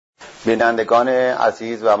بینندگان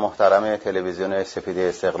عزیز و محترم تلویزیون سپید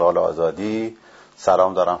استقلال آزادی،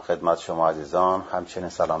 سلام دارم خدمت شما عزیزان. همچنین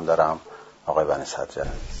سلام دارم آقای بنیصدر.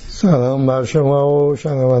 سلام بر شما و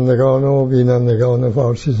شنوندگان و بینندگان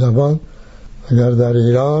فارسی زبان اگر در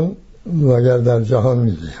ایران و اگر در جهان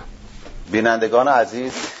می‌گویم. بینندگان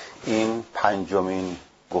عزیز، این پنجمین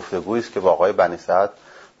گفتگویی است که با آقای بنیصدر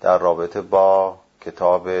در رابطه با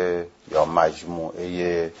کتاب یا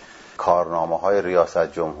مجموعه کارنامه‌های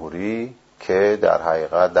ریاست جمهوری که در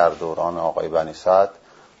حقیقت در دوران آقای بنیصدر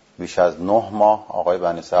بیش از 9 ماه آقای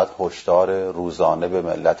بنیصدر هشدار روزانه به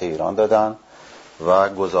ملت ایران دادن و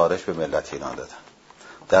گزارش به ملت ایران دادن.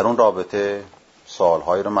 در اون رابطه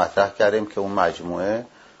سوال‌هایی رو مطرح کردیم که اون مجموعه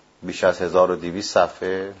بیش از 1200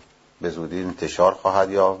 صفحه به زودی انتشار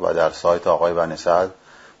خواهد یافت و در سایت آقای بنیصدر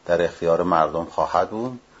در اختیار مردم خواهد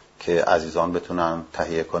بود که عزیزان بتونن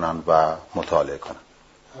تهیه کنن و مطالعه کنن.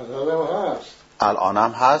 الان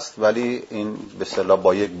هم هست ولی این به اصطلاح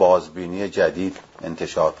با یک بازبینی جدید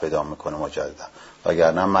انتشار پیدا میکنه مجددا،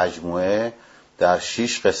 وگرنه مجموعه در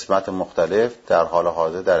 6 قسمت مختلف در حال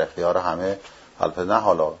حاضر در اختیار همه، البته نه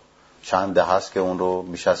حالا چند ده هست که اون رو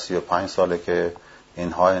بیش از 35 ساله که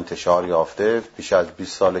اینها انتشار یافته، بیش از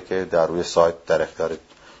 20 ساله که در روی سایت در اختیار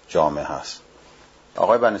جامعه هست.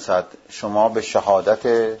 آقای بنیصدر، شما به شهادت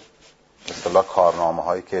به اصطلاح کارنامه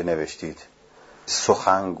هایی که نوشتید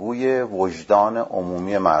سخنگوی وجدان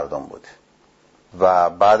عمومی مردم بود و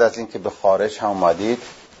بعد از اینکه به خارج هم اومدید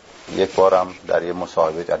یک بارم در یه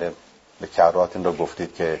مصاحبه به کرات این رو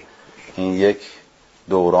گفتید که این یک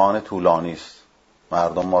دوران طولانی است،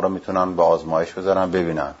 مردم ما رو میتونن به آزمایش بذارن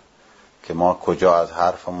ببینن که ما کجا از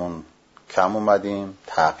حرفمون کم اومدیم،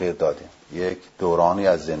 تغییر دادیم. یک دورانی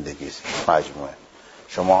از زندگی است. مجموعه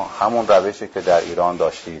شما همون روشی که در ایران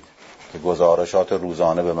داشتید که گزارشات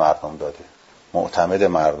روزانه به مردم دادید، معتمد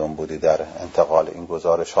مردم بودی در انتقال این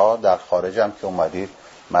گزارش ها، در خارج هم که اومدید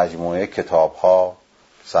مجموعه کتاب ها،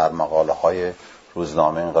 سرمقاله های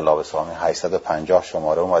روزنامه انقلاب اسلامی 850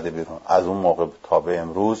 شماره اومده بیرون. از اون موقع تا به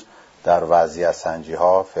امروز در وضعیت سنجی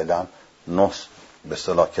ها فعلا 9 به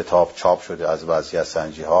اصطلاح کتاب چاپ شده از وضعیت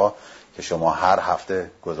سنجی ها که شما هر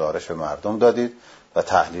هفته گزارش به مردم دادید و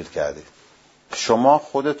تحلیل کردید. شما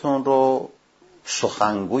خودتون رو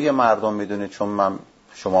سخنگوی مردم میدونید؟ چون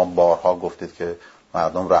شما بارها گفتید که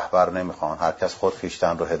مردم رهبر نمیخوان، هر کس خود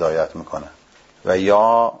خویشتن رو هدایت میکنه، و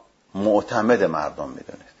یا معتمد مردم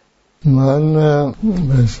میدونید؟ من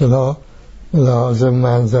به اصطلاح لحاظ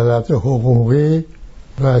منزلت حقوقی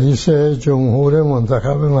رئیس جمهور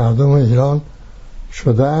منتخب مردم ایران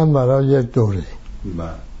شدم برای یک دوره.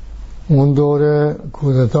 اون دوره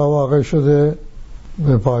کودتا واقع شده،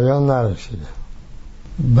 به پایان نرسیده.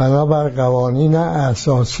 بنابر قوانین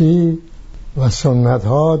اساسی و سنت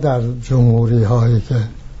ها در جمهوری هایی که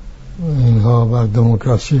اینها بر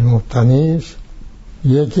دموکراسی مبتنی است،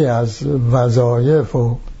 یکی از وظایف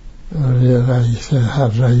و هر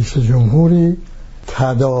رئیس جمهوری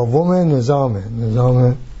تداوم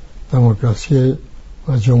نظام دموکراسی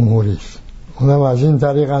و جمهوری است. اونم از این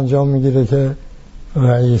طریق انجام میگیره که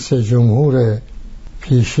رئیس جمهور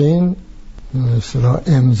پیشین مثلا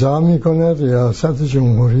امضا میکنه ریاست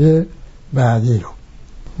جمهوری بعدی رو.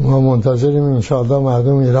 ما منتظریم انشاءالله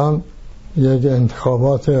مردم ایران یک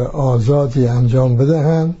انتخابات آزادی انجام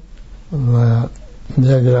بدهند و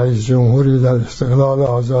یک رئیس جمهوری در استقلال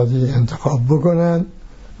آزادی انتخاب بکنند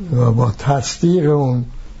و با تصدیق اون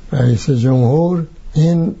رئیس جمهور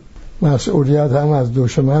این مسئولیت هم از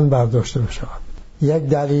دوش من برداشته بشود. یک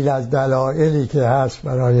دلیل از دلایلی که هست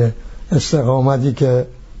برای استقامتی که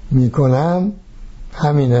میکنم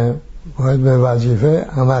همینه، باید به وظیفه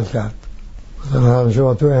عمل کرد. مثلا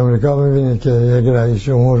شما تو امریکا میبینید که یک رئیس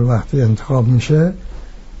جمهور وقتی انتخاب میشه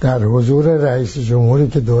در حضور رئیس جمهوری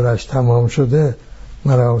که دورش تمام شده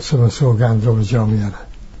مراسم سوگند رو به جا میاره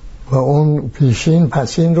و اون پیشین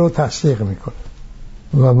پسین رو تصدیق میکنه.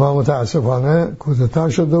 و ما متاسفانه کودتا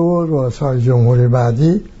شده و رئیس جمهوری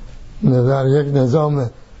بعدی در یک نظام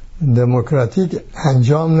دموکراتیک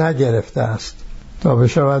انجام نگرفته است تا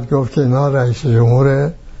بشود گفت که اینا رئیس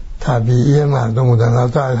جمهور طبیعی مردم بودن،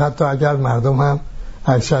 حتی اگر مردم هم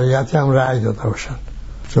اکثریتی هم رأی داده باشن،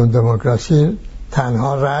 چون دموکراسی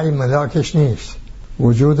تنها رأی ملاکش نیست،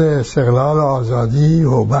 وجود استقلال آزادی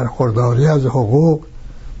و برخورداری از حقوق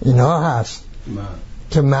اینا هست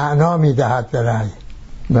که معنا میدهد به رأی.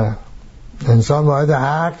 نه، انسان باید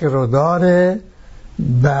حق رو داره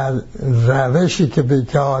بر روشی که به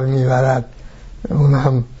کار میبرد، اون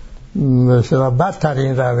هم مثلا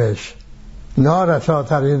بدترین روش،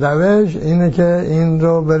 نارساترین روش اینه که این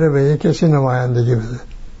رو بره به یک کسی نمایندگی بده.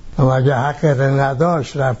 اما اگه حق رو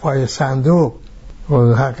نداشت رفت پای صندوق، و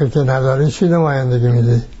حقی که نداری چی نمایندگی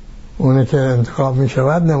میدی؟ اونی که انتخاب می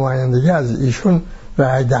شود نمایندگی از ایشون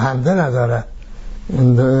رأی دهنده ندارد،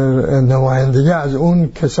 نمایندگی از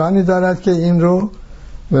اون کسانی دارد که این رو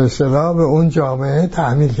به اصطلاح به اون جامعه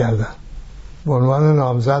تحمیل کردن به عنوان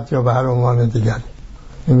نامزد یا به هر عنوان دیگری.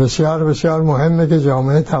 این بسیار بسیار مهمه که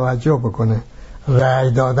جامعه توجه بکنه.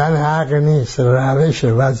 رأی دادن حق نیست، روش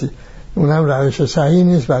اونم روش صحیح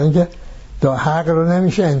نیست، برای اینکه حق رو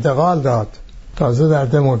نمیشه انتقال داد. تازه در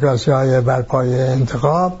دموکراسی های برپای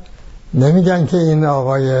انتخاب نمیگن که این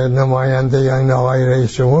آقای نماینده یا این آقای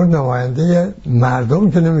رئیس جمهور نماینده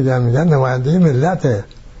مردم، که نمیگن، میگن نماینده ملته.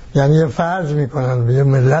 یعنی یه فرض میکنن یه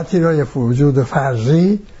ملتی رو، یه وجود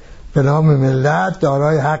فرضی به نام ملت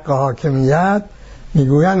دارای حق حاکمیت،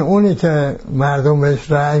 میگوین اونی که مردم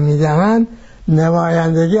بهش رأی میدهن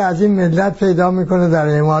نمایندگی از این ملت پیدا میکنه در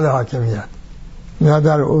اعمال حاکمیت. یا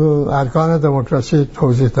در ارکان دموکراسی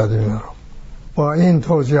توضیح دادیم اینا رو. با این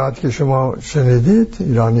توضیحات که شما شنیدید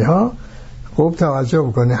ایرانی ها خوب توجه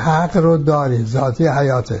بکنید. حق رو دارید، ذاتی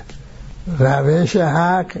حیاته. روش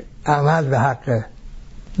حق عمل به حقه.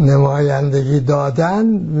 نمایندگی دادن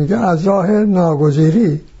میگه از راه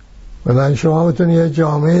ناگزیری. بنابراین شما بتونید یه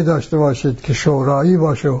جامعه داشته باشید که شورایی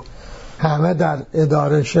باشه و همه در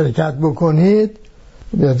اداره شرکت بکنید،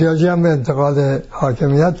 احتیاجی هم به انتقال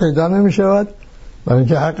حاکمیت پیدا نمی شود، برای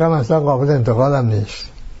اینکه حق هم اصلا قابل انتقال هم نیست.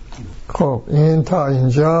 خب این تا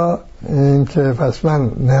اینجا، این که پس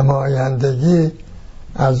من نمایندگی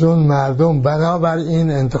از اون مردم بنابر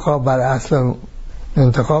این انتخاب بر اصل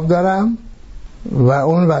انتخاب دارم و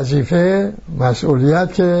اون وظیفه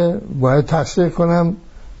مسئولیت که باید تصدیق کنم،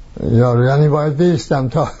 یعنی باید بیستم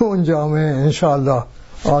تا اون جامعه انشاءالله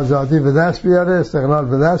آزادی به دست بیاره، استقلال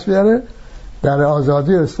به دست بیاره. در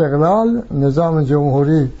آزادی و استقلال نظام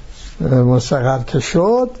جمهوری مستقر که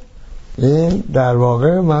شد، این در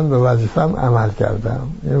واقع من به وظیفم عمل کردم.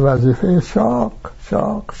 این وظیفه شاق.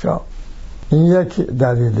 این یک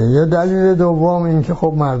دلیله. یه دلیل دوم این که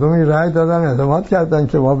خب مردمی رأی دادن، اعتماد کردن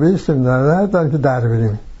که ما بیستیم، دادن که در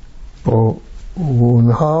بریم.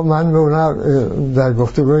 اونها، من به اونها در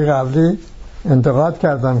گفتگوی قبلی انتقاد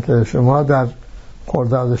کردم که شما در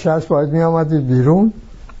خرداد 60 باید می آمدید بیرون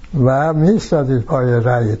و می ایستادید پای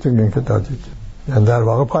رأیتون این که دادید، یعنی در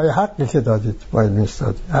واقع پای حقی که دادید باید می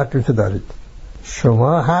ایستادید، حقی که دارید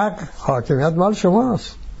شما. حق، حاکمیت مال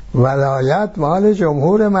شماست، ولایت مال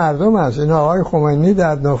جمهور مردم است. این آقای خمینی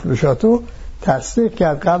در نفلشاتو تصدیق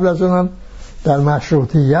کرد. قبل از اونم در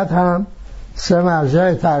مشروطیت هم 3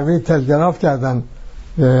 مرجع تقلید تلگراف کردن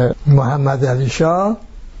به محمد علی شاه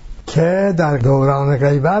که در دوران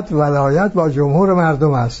غیبت ولایت با جمهور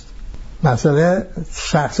مردم است. مسئله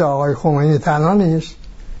شخص آقای خمینی تنها نیست،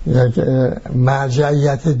 یک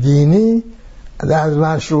مرجعیت دینی از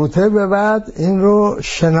مشروطه به بعد این رو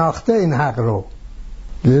شناخته، این حق رو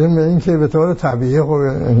گیریم به این که به طور طبیعی خب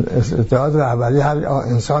استعداد رهبری هر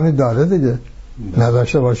انسانی داره دیگه،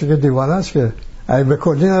 نداشته باشه که دیوانه است، که اگه به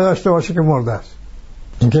کلی نداشته باشه که مرده است.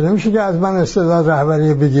 این که نمیشه که از من استعداد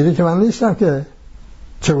رهبری بگیری که من نیستم، که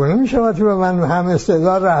چگونه میشه وقتی به من هم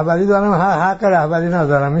استعداد رهبری دارم حق رهبری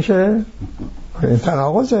ندارم؟ میشه؟ این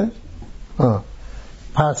تناقضه.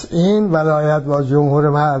 پس این ولایت با جمهور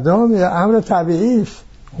مردم یه امر طبیعی است.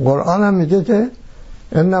 قرآن هم میگه که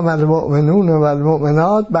انما المؤمنون و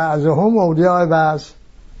المؤمنات بعضهم اولیاء بعض.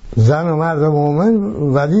 زن و مرد مومن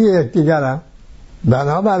ولی یکدیگرند،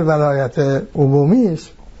 بنابر ولایت عمومی است.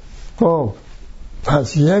 خب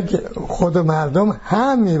پس یک خود مردم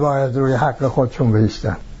هم میباید روی حق خودشون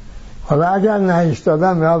بایستن. حالا اگر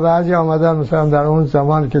نایستادن یا بعضی آمدن مثلا در اون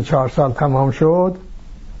زمانی که 4 سال تمام شد،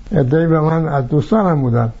 عده‌ای به من از دوستانم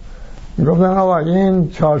بودن میگفتن آقا این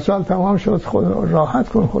 4 سال تمام شد، خود راحت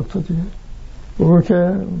کن خودتو دیگه، بگو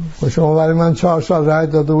که شما برای من 4 سال رأی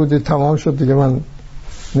داده بودید تمام شد دیگه، من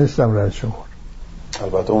نیستم رئیس جمهور.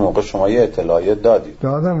 البته اون موقع شما یه اطلاعیه دادید.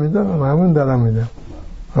 دادم، میدونم، همون دارم میدم.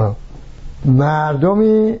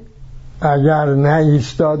 مردمی اگر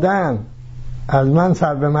نایستادن از من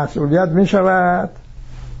سر به مسئولیت میشود؟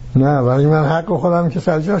 نه، ولی من حق خودم که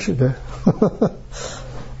سرجا شده.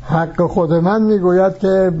 حق خود من میگوید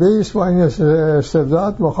که بیست با این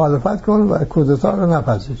استبداد مخالفت کن و کودتا رو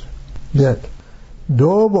نپذیر. 1.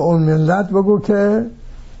 2 به اون ملت بگو که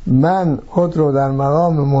من خود رو در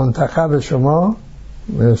مقام منتخب شما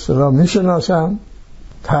به اصطلاح میشناسم،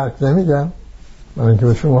 ترک نمیگم، من اینکه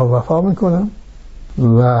به شما وفا میکنم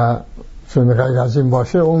و چون غیر از این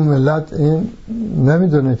باشه اون ملت این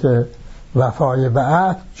نمیدونه که وفای به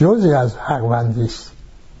عهد جزئی از حقوندی است.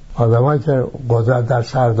 آدمایی که قدرت در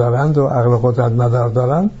سر دارند و عقل قدرت مدار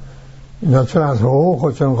دارند، اینا چون از حقوق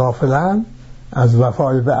خودشون غافلن، از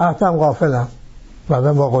وفای به عهد هم غافلن،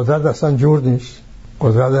 بعدم با قدرت اصلا جور نیست.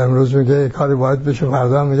 قدرت امروز میگه کاری باید بشه،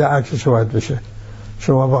 فردا میگه عکسش باید بشه.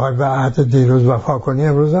 شما بخواید به عهد دیروز وفا کنی،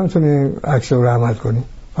 امروز هم میتونی عکس رو عمل کنی،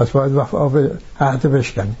 پس باید وفا به عهد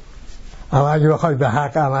بشکنی. اما اگه بخواید به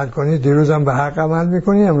حق عمل کنی، دیروز هم به حق عمل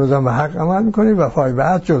میکنی، امروز هم به حق عمل میکنی، وفای به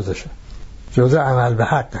عهد جزشه، جزء عمل به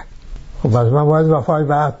حقه. خب پس من باید وفای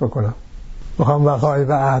به عهد بکنم. بخوام وفای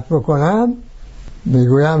به عهد بکنم،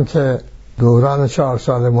 میگویم که دوران 4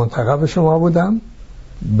 سال منتخب شما بودم،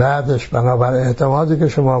 بعدش بنابر اعتمادی که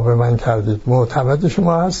شما به من کردید معتمد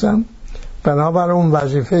شما هستم، بنابر اون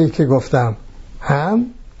وظیفه‌ای که گفتم هم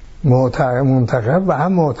منتخب و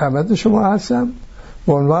هم معتمد شما هستم.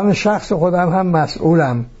 به عنوان شخص خودم هم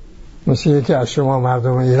مسئولم، مثل یکی از شما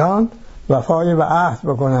مردم ایران، وفای به عهد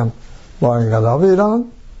بکنم با انقلاب ایران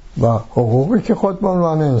و حقوقی که خود به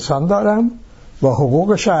عنوان انسان دارم، با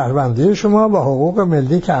حقوق شهروندی شما، با حقوق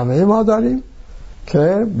ملی که همه ما داریم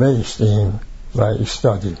که بایستیم و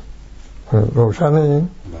ایستادیم. روشن این؟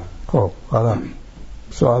 خب حالا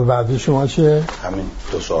سوال بعدی شما چیه؟ همین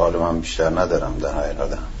 2 سوال من بیشتر ندارم در حقیقت،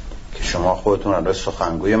 که شما خودتون رو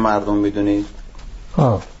سخنگوی مردم میدونید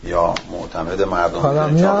یا معتمد مردم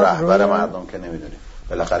میدونید، چون رهبر مردم که نمیدونید.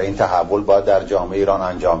 بالاخره این تحول باید در جامعه ایران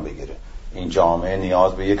انجام بگیره. این جامعه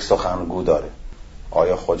نیاز به یک سخنگو داره.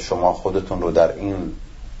 آیا شما خودتون رو در این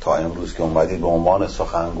تا امروز که اومدید به عنوان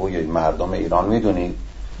سخنگوی مردم ایران میدونید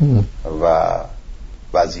و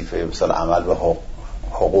وظیفه مثلا عمل به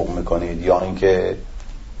حقوق میکنید، یا اینکه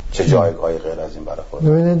چه جایگاهی غیر از این برای خود؟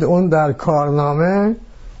 ببینید، اون در کارنامه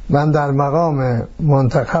من در مقام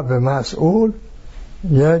منتخب مسئول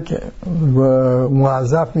یک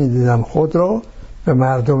موظف میدیدم خود رو به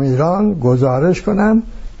مردم ایران گزارش کنم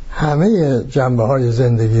همه جنبه های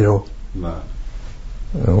زندگی رو.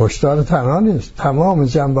 هشدار تنها نیست، تمام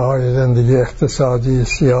جنبه های زندگی، اقتصادی،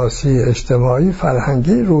 سیاسی، اجتماعی،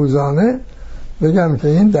 فرهنگی، روزانه بگم که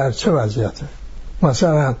این در چه وضعیته.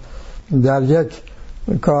 مثلا در یک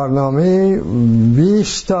کارنامه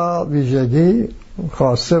 20 تا ویژگی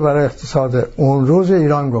خاصه برای اقتصاد اون روز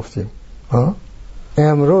ایران گفتیم.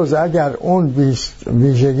 امروز اگر اون 20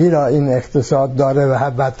 ویژگی را این اقتصاد داره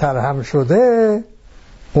و بدتر هم شده،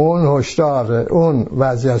 اون هشدار، اون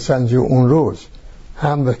وضعیت سنجی اون روز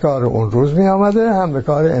هم به کار اون روز می آمده، هم به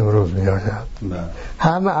کار امروز می آید.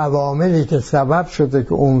 هم عواملی که سبب شده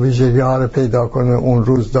که اون ویژگی ها رو پیدا کنه اون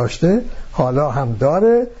روز داشته، حالا هم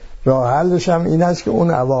داره. راه حلش هم این است که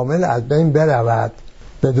اون عوامل از بین برود.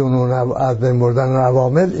 بدون اون از بین بردن اون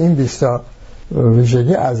عوامل این 20 تا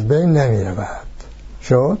ویژگی از بین نمی رود.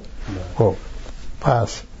 شد؟ خب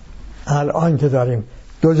پس الان که داریم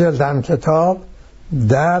 2 جلد هم کتاب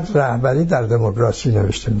در رهبری در دموکراسی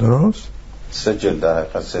نوشتیم، درست؟ 3 جلد در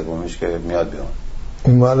حقیقت، سومیش که میاد بیرون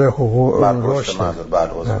اون مال حقوق رشد،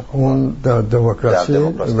 اون دموکراسی،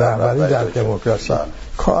 رهبری در دموکراسی.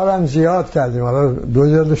 کارم زیاد کردیم، حالا 2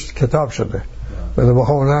 جلدش کتاب شده. ولی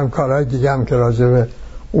بخوام اونم کارهای دیگه هم که راجع به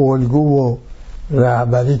الگو و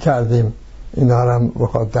رهبری کردیم اینا هم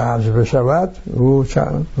بخواد درج بشود رو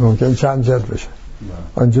ممکن چند جلد بشه.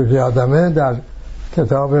 آنجور که یادمه در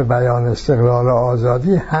کتاب بیان استقلال و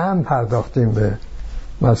آزادی هم پرداختیم به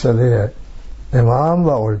مسئله امام و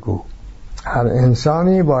الگو. هر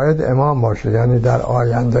انسانی باید امام باشه، یعنی در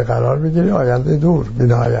آینده قرار بگیری، آینده دور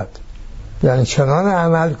بینایت، یعنی چنان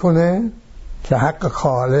عمل کنه که حق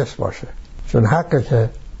خالص باشه، چون حقی که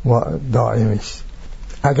دائمی است.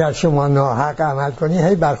 اگر شما ناحق عمل کنی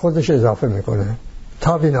هی بر خودش اضافه میکنه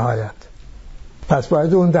تا بینهایت. پس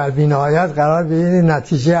باید اون در بینهایت قرار بگیری،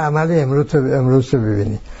 نتیجه عمل امروز رو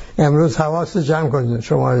ببینی. امروز حواس جمع کنید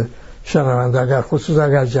شما شنونده، اگر خصوص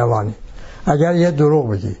اگر جوانی، اگر یه دروغ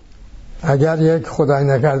بگی، اگر یک خدای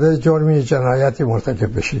نکرده جرمی جنایتی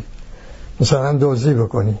مرتکب بشی، مثلا دزدی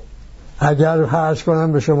بکنی، اگر فرض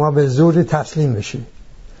کنم به شما به زوری تسلیم بشی،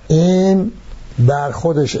 این بر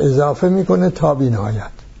خودش اضافه میکنه تا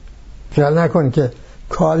بینهایت. خیال نکن که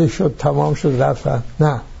کاری شد تمام شد رفت،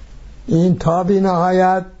 نه، این تا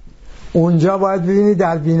بینهایت. اونجا باید ببینی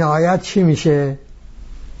در بینهایت چی میشه.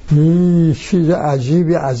 چیز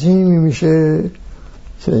عجیبی عظیمی میشه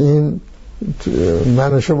که این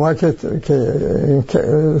من و شما که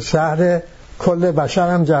شهر کل بشر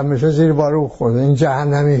هم جمع میشه زیر بارو خورده. این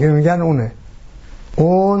جهنمی که میگن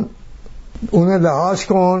اون لحاظ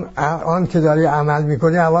کن. آن که داری عمل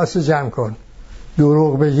میکنی حواس جمع کن.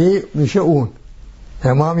 دروغ بگی میشه اون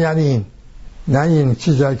امام، یعنی این، نه این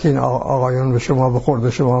چیزایی که این آقایون به شما به خورد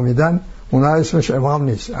شما میدن، اونا اسمش امام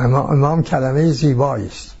نیست. امام کلمه زیبایی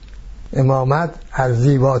است. امامت از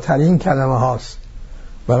زیباترین کلمه هاست،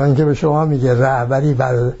 برای اینکه به شما میگه رهبری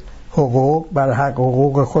بر حقوق، بر حق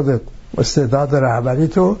حقوق خودت، استعداد رهبری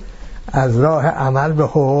تو از راه عمل به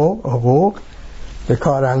حقوق به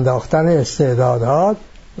کار انداختن استعدادات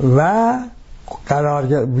و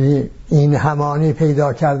این همانی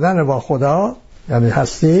پیدا کردن با خدا، یعنی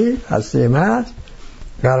هستی محض،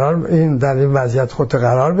 این در این وضعیت خودت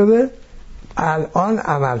قرار بده. الان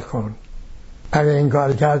عمل کن. اگه این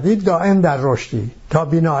کار کردی دائم در رشدی، تا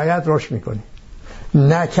بی‌نهایت رشد میکنی.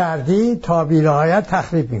 نکردی تا بی‌نهایت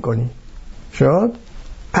تخریب میکنی. شد؟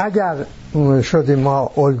 اگر شدیم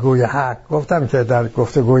ما الگوی حق، گفتم که در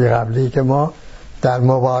گفتگوی قبلی که ما در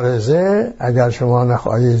مبارزه اگر شما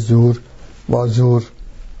نخواهی زور با زور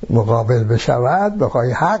مقابل بشود،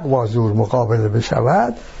 بخواهی حق با زور مقابل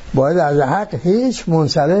بشود، باید از حق هیچ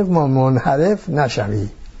منصرف و منحرف نشوی،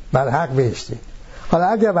 بر حق بیستی. حالا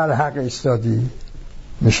اگر بر حق ایستادی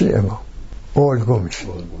میشی امام، الگو میشی.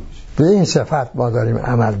 به این صفت ما داریم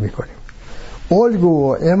عمل میکنیم.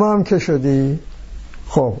 الگو و امام که شدی،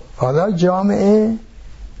 خب حالا جامعه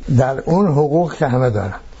در اون حقوق که همه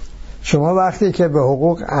دارن، شما وقتی که به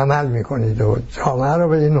حقوق عمل میکنید و جامعه رو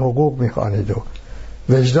به این حقوق میخوانید و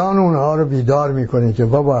وجدان اونها رو بیدار میکنید که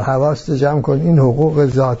بابا حواست جمع کن، این حقوق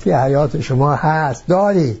ذاتی حیات شما هست،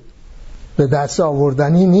 داری، به دست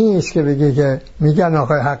آوردنی نیست که بگی که میگن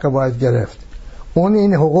آخه حق باید گرفت. اون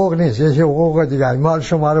این حقوق نیست، یه حقوق دیگر، مال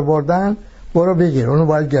شما رو بردن، برو بگیر، اونو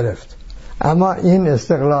باید گرفت. اما این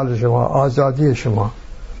استقلال شما، آزادی شما،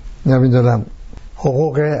 نمیدونم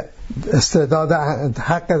حقوق استعداد،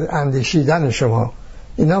 حق اندیشیدن شما،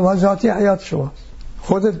 اینا با ذاتی حیات شما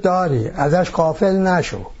خودت داری، ازش غافل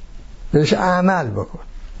نشو، بهش عمل بکن.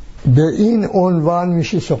 به این عنوان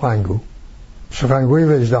میشی سخنگوی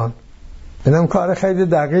وجدان. اینم کار خیلی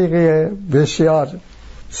دقیقیه، بسیار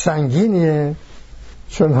سنگینیه،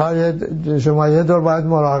 چون شما یه دور باید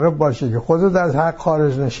مراقب باشی که خودت از حق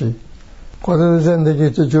خارج نشی، خودت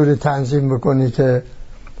زندگیت جوری تنظیم بکنی که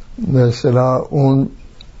به اصطلاح اون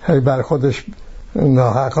هی بر خودش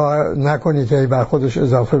ناحق نکنی که هی بر خودش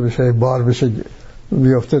اضافه بشه، بار بشه،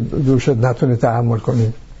 بیفته دوشت، نتونی تحمل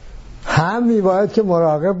کنی. هم میباید که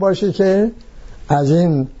مراقب باشی که از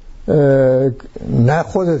این نه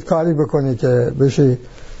خودت کاری بکنی که بشی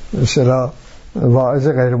مثلا واعظ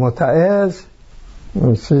غیر متعظ،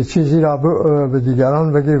 چیزی را به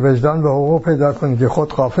دیگران بگی، وجدان به حقوق پیدا کنی که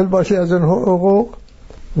خود غافل باشی از این حقوق.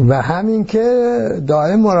 و همین که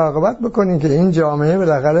دائم مراقبت بکنی که این جامعه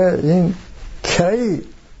بالاخره این کی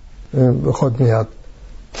به خود میاد،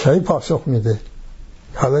 کی پاسخ میده.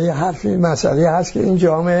 حالا یه حرفی مسئله هست که این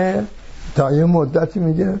جامعه تا یه مدتی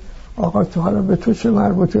میگه آقا تو حالا به تو چه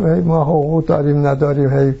مربوطه، هی ما حقوق داریم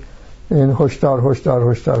نداریم، هی این هشدار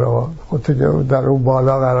آقا خودت در اون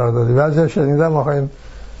بالا قرار دادی. بعضی شنیدم آقا این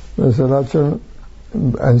مثلا چون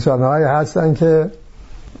انسان‌هایی هستن که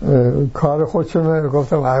کار خودشون،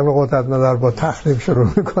 گفتم عقل قدرت ندار، با تخریب شروع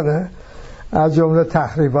میکنه. از جمله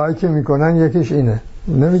تخریبایی که میکنن یکیش اینه،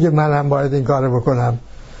 نمیگه من هم باید این کارو بکنم،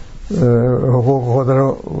 حقوق خود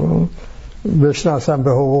رو بشناسم،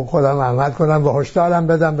 به حقوق خودم عمل کنم و هشدارم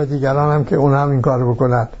بدم به دیگرانم که اون هم این کارو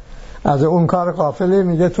بکنن. از اون کار غافلی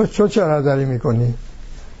میگه تو چرا داری میکنی؟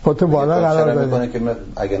 خودتو بالا قرار دادی که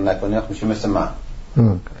اگه نکنی میشه مثل من.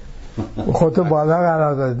 خودتو بالا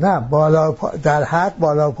قرار دادی. نه، بالا در حق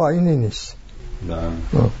بالا پایینی نیست.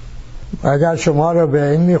 اگر شما رو به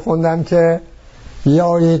این میخوندم که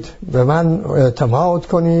بیایید به من اعتماد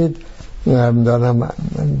کنید،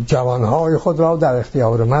 جوانهای خود را در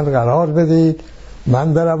اختیار من قرار بدید،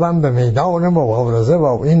 من بروم به میدان مبارزه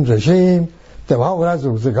با این رژیم، دماغ از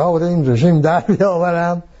روزگار این رژیم در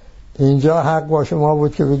بیاورم. اینجا حق با شما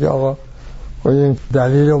بود که بگی آقا این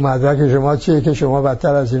دلیل و مدرک شما چیه که شما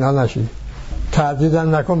بدتر از اینا نشید،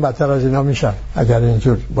 تردیدم نکن، بدتر از اینا میشن اگر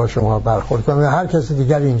اینجور با شما برخورد کنم، هر کسی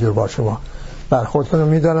دیگر اینجور با شما برخورد کنم،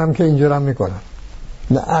 میدانم که اینجورم میکنم.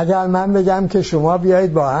 اگر من بگم که شما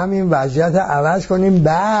بیایید با همین وضعیت عوض کنیم،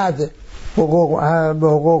 بعد به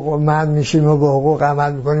حقوق من میشیم و به حقوق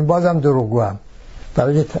عمل میکنیم، بازم دروغگوام.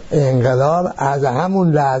 برای انقلاب از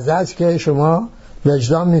همون لحظه است که شما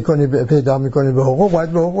وجدان میکنی، پیدا میکنی به حقوق، باید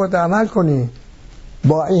به حقوق عمل کنی.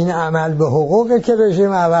 با این عمل به حقوق که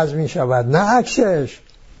رژیم عوض میشود، نه عکسش.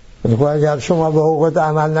 اگر شما به حقوق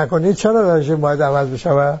عمل نکنید چرا رژیم باید عوض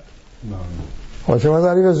بشود؟ خب شما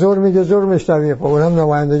داری به زور میگه، زور میشنوی، خب اونم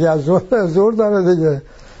نمایندگی از زور داره دیگه.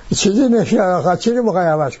 چیزی نشه آخه، چی رو میخوای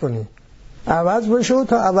عوض کنی؟ عوض بشو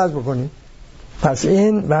تا عوض بکنی. پس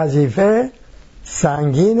این وظیفه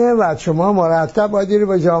سنگینه و شما مرتب باید رو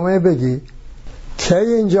به جامعه بگی که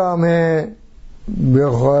این جامعه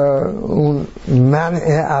اون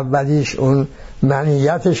منع اولیش، اون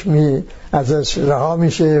منیتش ازش رها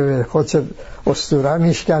میشه، خودش اسطوره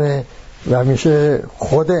میشکنه و میشه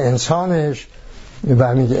خود انسانش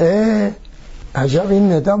و میگه عجب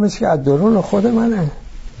این ندام است که از درون خود منه،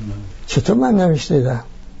 چطور من نمیشنیدم؟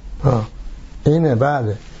 اینه،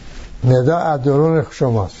 بله، ندا از درون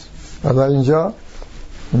شماست. حالا اینجا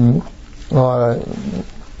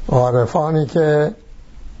عارفانی که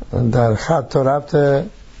در خط و ربط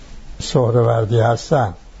سهروردی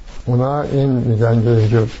هستن اونا این میگن که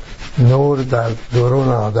اینجور نور در درون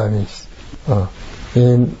آدمی است.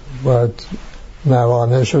 این باید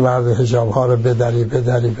موانعش و ورد حجاب ها رو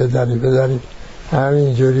بدری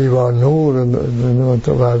همینجوری با نور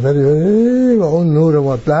تو برداری با اون نور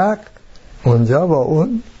مطلق اونجا با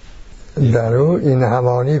اون در او این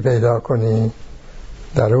همانی پیدا کنی،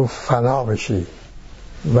 در او فنا بشی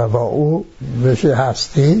و با او بشی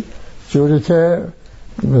هستی، جوری که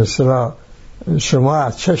مثلا شما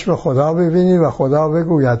از چشم خدا ببینی و خدا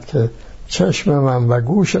بگوید که چشم من و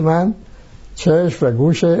گوش من چشم و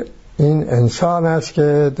گوش این انسان است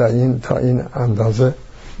که در این تا این اندازه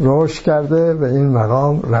رشد کرده به این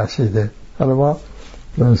مقام رسیده. حالا ما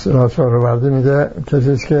مثلا سهروردی میگه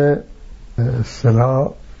کسی که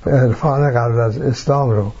اصطلاح عرفان قبل از اسلام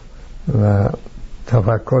رو و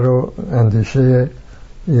تفکر و اندیشه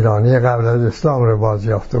ایرانی قبل از اسلام رو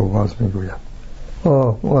بازیافته و باز میگوید.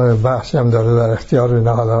 بحثی هم داره در اختیار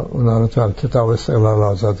اینا، حالا اونا رو تو کتاب استقلال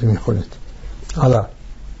آزادی میخونید. حالا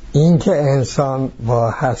این که انسان با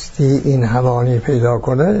هستی این همانی پیدا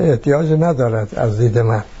کنه احتیاج ندارد از دید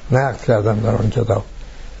من، نقد کردم در اون کتاب.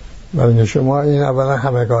 برای شما این اولا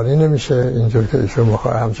همگانی نمیشه اینجور که شما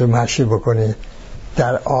همچون مشی بکنی،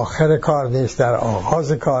 در آخر کار نیست، در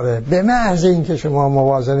آغاز کاره. به محض این که شما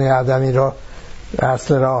موازنه عدمی رو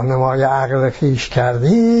اصل راهنمای عقل خیش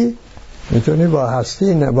کردی میتونی با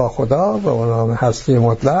هستی، با خدا، با اون هستی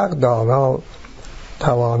مطلق، دانا،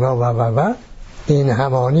 توانا و این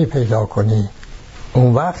همانی پیدا کنی.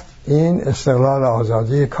 اون وقت این استقلال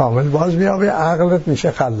آزادی کامل باز بیابی، عقلت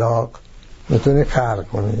میشه خلاق، میتونی خلق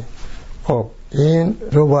کنی. خب این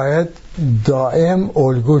رو باید دائم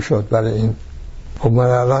الگو شد برای این. خب من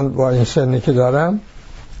الان با این سنی که دارم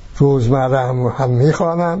روزمره هم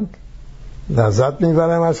میخوانم، لذت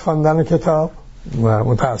میبرم از خواندن کتاب و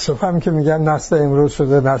متاسفم که میگن نسل امروز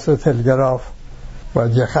شده نسل تلگراف،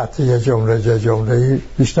 باید یه خطی یه جمله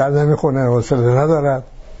بیشتر نمیخونه، حوصله ندارد.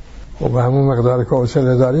 خب به همون مقداری که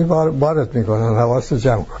حوصله داری بارت میکنن، حواست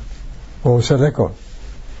جمع کن، حوصله کن،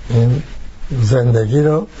 این زندگی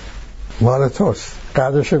رو مال توست،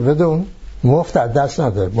 قدرشو بدون، مفت از دست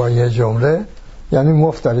نده. با یه جمله یعنی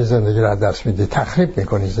مفت داری زندگی رو از دست میدی، تخریب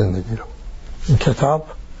میکنی زندگی رو. این کتاب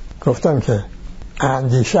گفتم که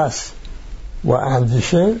اندیشه است و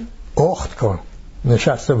اندیشه اخت کن،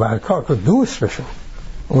 نشسته برکار که دوست بشو،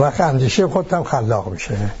 اون وقت اندیشه خودت هم خلاق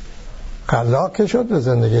میشه. خلاق که شد به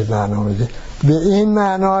زندگی معنا میدی. به این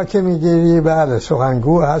معنا که میگیری بله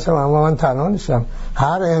سخنگو هستم، اما من تنها نیستم،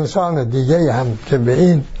 هر انسان دیگه هم که به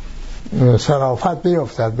این صرافت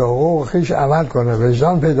بیفتد، به حقوق خیش عمل کنه،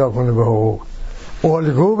 وجدان پیدا کنه به حقوق،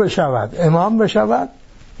 الگو بشود، امام بشود،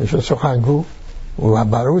 میشه سخنگو و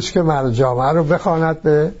بروز که جامعه رو بخواند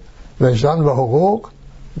به وجدان و حقوق،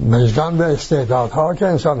 وجدان به استعدادها که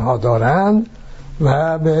انسانها دارند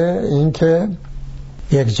و به این که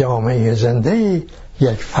یک جامعه زنده،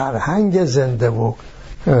 یک فرهنگ زنده و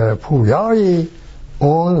پویایی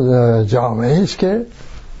اون جامعه است که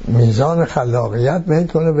میزان خلاقیت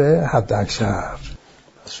میتونه به حد اکثر.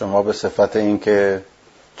 شما به صفت این که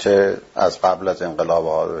چه از قبل از انقلاب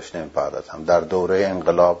ها روش نمی‌پردازم، در دوره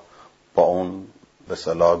انقلاب با اون به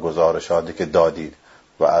اصطلاح گزارشاتی که دادید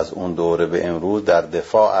و از اون دوره به امروز در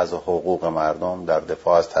دفاع از حقوق مردم، در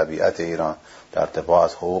دفاع از طبیعت ایران، در دفاع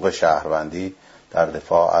از حقوق شهروندی، در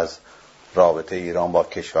دفاع از رابطه ایران با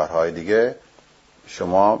کشورهای دیگه،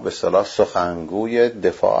 شما به اصطلاح سخنگوی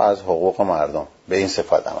دفاع از حقوق مردم به این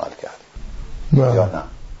صفت عمل کرد یا نه؟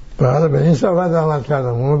 بله به این صفت عمل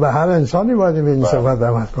کردم. اون به هر انسانی باید به این صفت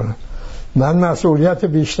عمل کنه. من مسئولیت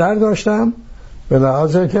بیشتر داشتم به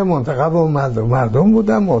لحاظی که منتخب اون مردم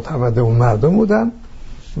بودم، معتمد اون مردم بودم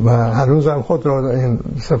و هنوزم خود رو این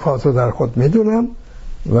صفات رو در خود میدونم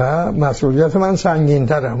و مسئولیت من سنگین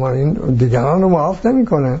تره، اما این دیگران رو معاف نمی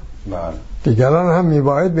کنه. دیگران هم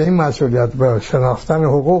میباید به این مسئولیت، به شناختن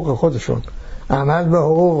حقوق خودشون، عمل به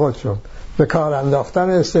حقوق خودشون، به کار انداختن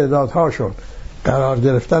استعدادهاشون، قرار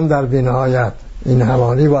گرفتن در بی‌نهایت این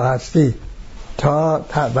همانی با هستی تا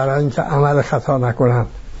برای اینکه عمل خطا نکنن،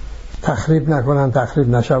 تخریب نکنن، تخریب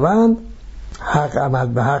نشوند، حق عمل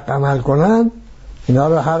به حق عمل کنن، اینا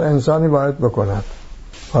رو هر انسانی باید بکنند.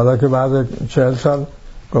 حالا که بعد 40 سال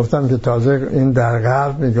گفتم که تازه این در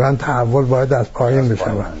غرب میگن تحول باید از پایین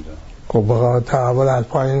بشه. خب بخواه تحول از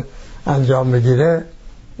پایین انجام بگیره،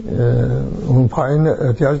 اون پایین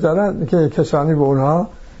احتیاج دارد که کسانی به اونها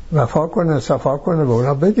وفا کنه، صفا کنه، به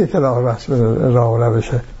اونها بگه که راه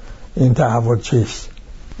روشه. این تحول چیست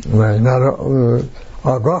و اینا رو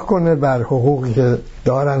آگاه کنه بر حقوقی که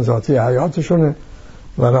دارن ذاتی حیاتشونه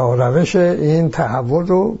و روش این تحول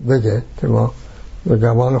رو بگه که ما به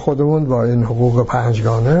گمان خودمون با این حقوق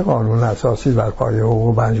پنجگانه، قانون اساسی بر پایه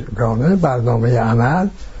حقوق پنجگانه، برنامه عمل،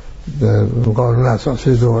 قانون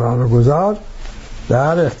اساسی دوران گذار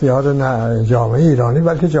در اختیار نه جامعه ایرانی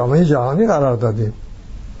بلکه جامعه جهانی قرار دادیم.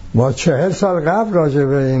 ما 40 سال قبل راجع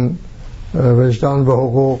به این وجدان به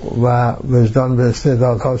حقوق و وجدان به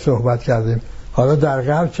استعدادها صحبت کردیم، حالا در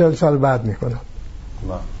غرب 40 سال بعد میکنم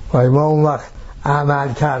و ما اون وقت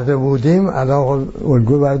عمل کرده بودیم، الان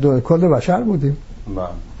الگو برای کل بشر بودیم.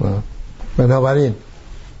 بنابراین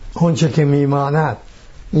اون چه که میماند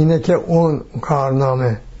اینه که اون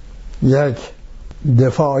کارنامه یک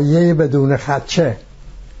دفاعیه بدون خدشه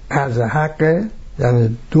از حق،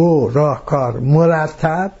 یعنی دو راهکار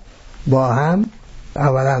مرتب با هم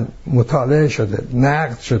اولا مطالعه شده،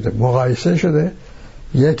 نقد شده، مقایسه شده.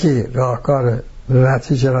 یکی راهکار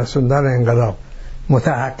نتیجه رسوندن انقلاب،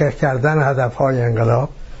 متحقق کردن هدفهای انقلاب،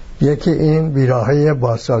 یکی این بیراهه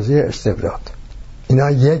بازسازی استبداد.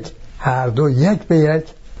 اینا هر دو یک به یک،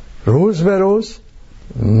 روز به روز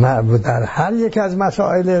در هر یک از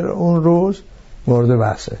مسائل اون روز مورد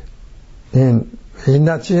بحثه. این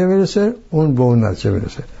نتیجه میرسه، اون به اون نتیجه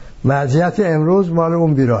میرسه. وضعیت امروز مال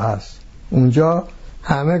اون بیراه هست، اونجا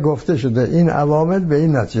همه گفته شده این عوامل به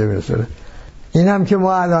این نتیجه میرسه. این هم که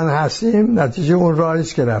ما الان هستیم نتیجه اون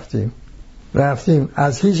راهیست که رفتیم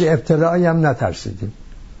از هیچ ابتلایی هم نترسیدیم.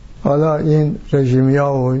 حالا این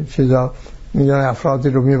رژیمیا و چیزا میگن افرادی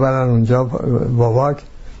رو میبرن اونجا با واک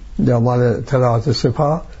یا مال اطلاعات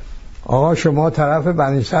سپاه، آقا شما طرف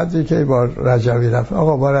بنیصدری که با رجوی رفت،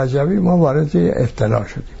 آقا با رجوی ما وارد ابتلا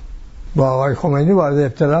شدیم، با آقای خمینی وارد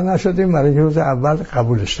ابتلا نشدیم، برای روز اول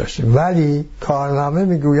قبولش داشتیم. ولی کارنامه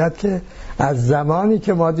میگوید که از زمانی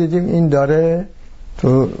که ما دیدیم این داره،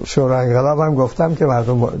 تو شورای انقلاب هم گفتم که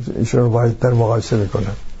مردم ایشون رو باید در مقایسه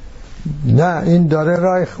بکنن، نه این داره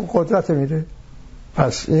راه قدرت میره،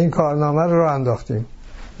 پس این کارنامه رو انداختیم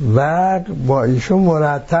و با ایشون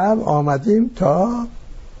مرتب آمدیم تا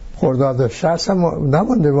خرداد 60 هم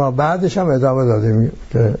نمونده، ما بعدش هم ادامه دادیم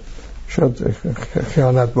که شد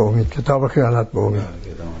خیانت به امید، کتاب خیانت به امید،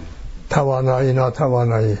 توانایی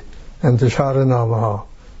ناتوانایی، انتشار نامه ها،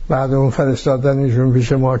 بعد اون فرستادن ایشون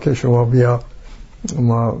پیش ما که شما بیا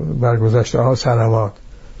ما برگذشته ها صلوات،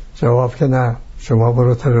 جواب که نه، شما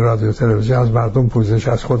برو رادیو تلویزیون از مردم پوزش،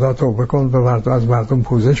 از خدا توبه کن، به مردم از مردم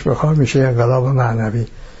پوزش بخواه، میشه انقلاب معنوی.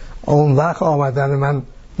 اون وقت آمدن من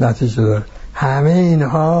نتیجه داره. همه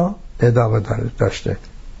اینها ادامه داشته،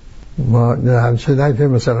 ما همچنین که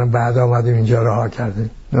مثلا بعد آمدیم اینجا رها کردیم،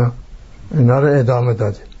 نه، اینا رو ادامه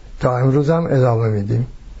دادیم تا امروز هم ادامه میدیم.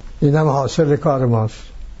 این هم حاصل کار ماست،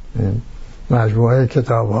 مجموعه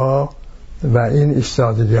کتاب ها و این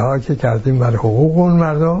ایستادگی ها که کردیم برای حقوق اون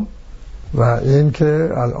مردم و این که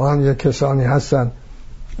الان یک کسانی هستن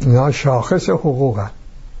اینا شاخص حقوقن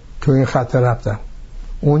تو این خط رفتن.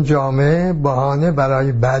 اون جامعه بهانه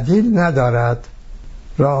برای بدیل ندارد،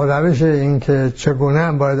 راه روش این که چگونه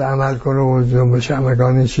هم باید عمل کنه و جنبش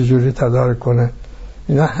همگانی چجوری تدارک کنه،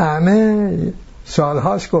 اینا همه سال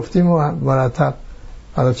هاست گفتیم و مرتب،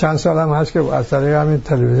 حالا چند سال هم هست که از طریق همین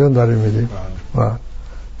تلویزیون داریم میدیم.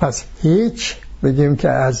 پس هیچ بگیم که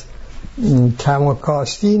از کم و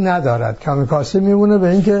کاستی ندارد، کم و کاستی میمونه به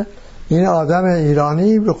این که این آدم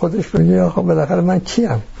ایرانی به خودش بگه خب بالاخره من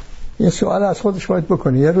کیم؟ یه سوال از خودش باید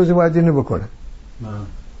بکنه، یه روزی باید اینو بکنه.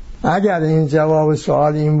 اگر این جواب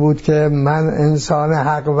سوال این بود که من انسان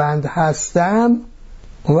حقوند هستم،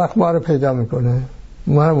 اون وقت ما رو پیدا میکنه،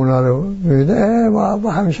 ما هم اونا رو میبینه،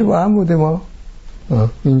 ما همیشه با هم بودیم، ما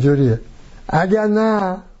اینجوریه. اگر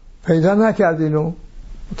نه پیدا نکردینو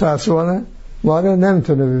متاسفانه ما رو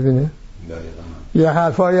نمیتونه ببینه. یه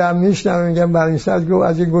حرفایی هم میشنم میگم بنیصدر گفت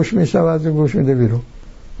از این گوش میشنم از این گوش میده بیرون،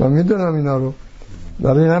 من میدونم اینا رو،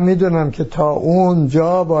 ولی من میدونم که تا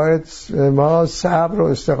اونجا باید ما صبر و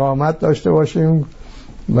استقامت داشته باشیم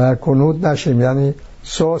و کنود نشیم، یعنی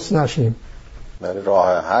سوس نشیم. برای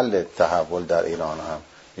راه حل تحول در ایران هم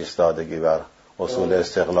ایستادگی بر اصول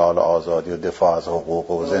استقلال و آزادی و دفاع از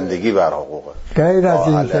حقوق و زندگی بر حقوق. غیر از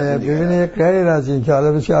این که ببینید، غیر از این که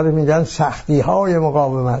حالا بسیاری میگن سختی های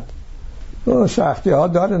مقاومت، سختی ها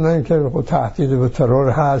داره، نه اینکه تهدید به ترور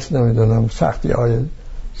هست، نمیدونم سختی های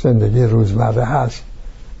زندگی روزمره هست،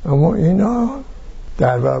 اما اینا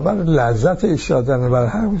در برابر لذت ایستادن بر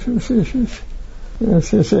هر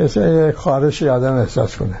یک خارشی آدم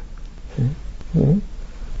احساس کنه.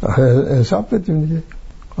 حساب بدیم دیگه.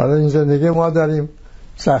 حالا این زندگی ما داریم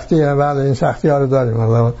سختی، بعد این سختی ها رو داریم.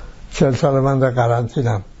 حالا 40 سال من در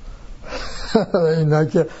قرنطینم اینا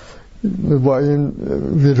که با این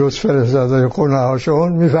ویروس فرستاده خونه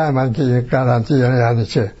هاشون میفهمن که این قرنطینه یعنی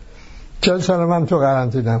چه. 40 سال من تو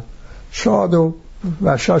قرنطینم، شاد و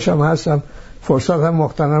بشاشم هستم، فرصتم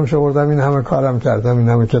مغتنم شوردم، این همه کارم کردم، این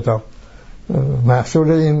همه کتاب،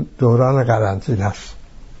 محصول این دوران قرنطینه است.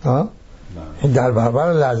 در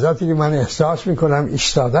برابر لحظاتی که من احساس میکنم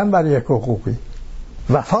ایستادم برای یک حقوقی،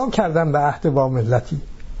 وفا کردم به عهد با ملتی،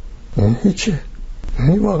 این هیچه،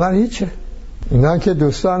 این واقعا هیچه. اینا که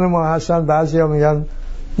دوستان ما هستن بعضی ها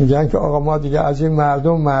میگن که آقا ما دیگه از این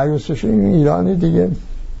مردم مایوس شدیم، این ایرانی دیگه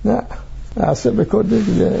نه اصلا بکرده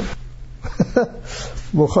دیگه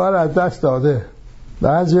بخار از دست داده.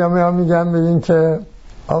 بعضی ها میگن بگین که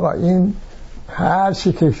آقا این هر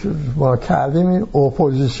چی که ما کردیم این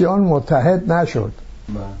اپوزیسیون متحد نشد.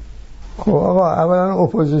 خب آقا اولا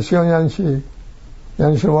اپوزیسیون یعنی چی؟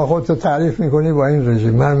 یعنی شما خودتو تعریف میکنی با این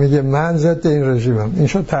رژیم، من میگه من ضد این رژیمم، این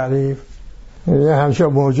شد تعریف؟ یه همچه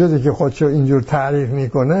موجودی که خودشو اینجور تعریف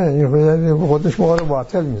میکنه این خودش ما رو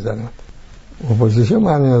باطل میزنه. اپوزیسیون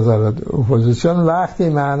معنی ندارد. اپوزیسیون وقتی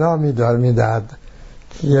معنا میداد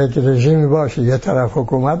که یک رژیمی باشه یه طرف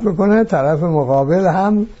حکومت بکنه، طرف مقابل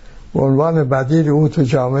هم به عنوان بدیل او تو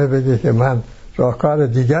جامعه بگه که من راهکار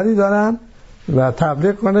دیگری دارم و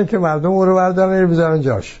تبلیغ کنه که مردم او رو بردارن بذارن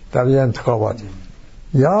جاش در یه انتخاباتی.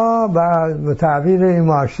 یا به تعبیر این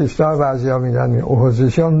مارکسیست‌ها بعضیا میگن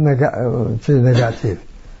اپوزیسیون نگاتیو،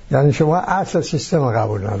 یعنی شما اصل سیستم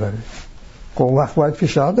قبول نداری. خب وقت باید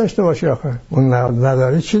پیشنهاد داشته باشی، آخه اون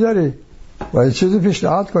نداری چی داری؟ باید چیزی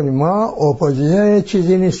پیشنهاد کنیم. ما اپوزیسیون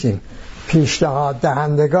چیزی نیستیم، پیشنهاد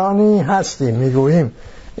دهندگانی هستیم. میگوییم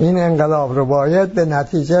این انقلاب رو باید به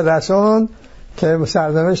نتیجه رسوند که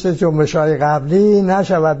سرنوشت جنبش‌های قبلی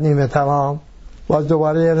نشود نیمه تمام، باز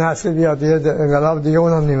دوباره یه نسل بیاد یه انقلاب دیگه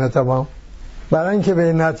اونم نیمه تمام. برای اینکه به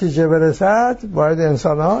این نتیجه برسد باید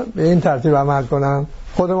انسان‌ها به این ترتیب عمل کنن.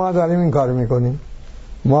 خود ما داریم این کار میکنیم.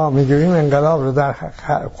 ما میگوییم انقلاب رو در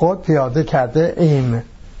خود پیاده کرده ایم،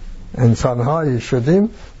 انسان‌هایی شدیم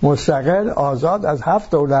مستقل آزاد از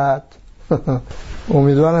 7 دولت.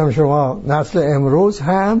 امیدوارم شما نسل امروز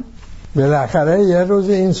هم بالاخره یه روز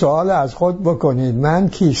این سوال از خود بکنید، من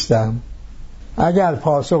کیستم؟ اگر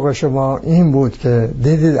پاسخ شما این بود که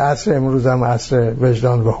دیدید عصر امروزم عصر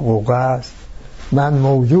وجدان و حقوق است، من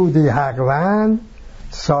موجودی حقوند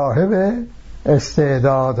صاحب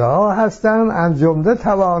استعدادها هستم، از جمله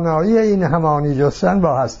توانایی این همانی جستن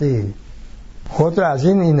با هستی. خود را از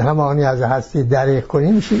این همانی از هستی دریغ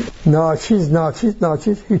کنیم چی؟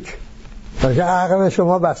 ناچیز هیچ. بلکه عقل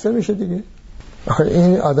شما بسته میشه دیگه.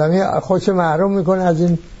 این آدمی خودش محروم میکنه از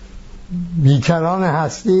این بیکران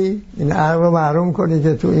هستی، این عقل رو محروم کنی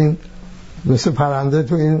که تو این مثل پرنده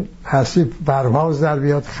تو این هستی پرواز در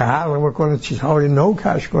بیاد، خلق بکنه، چیزهای نو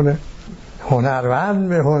کشف کنه، هنرمند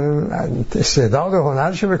به استعداد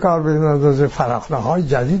هنرش به کار بندازه، فراخنه‌های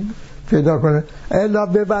جدید پیدا کنه، الا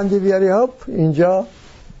ببندی بیاری هپ اینجا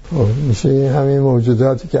میشه همین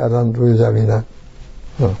موجوداتی که الان روی زمینن.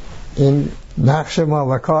 این نقش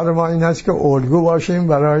ما و کار ما این است که الگو باشیم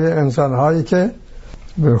برای انسان‌هایی که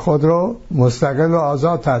به خود رو مستقل و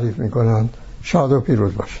آزاد تعریف می‌کنند. شاد و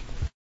پیروز باشید.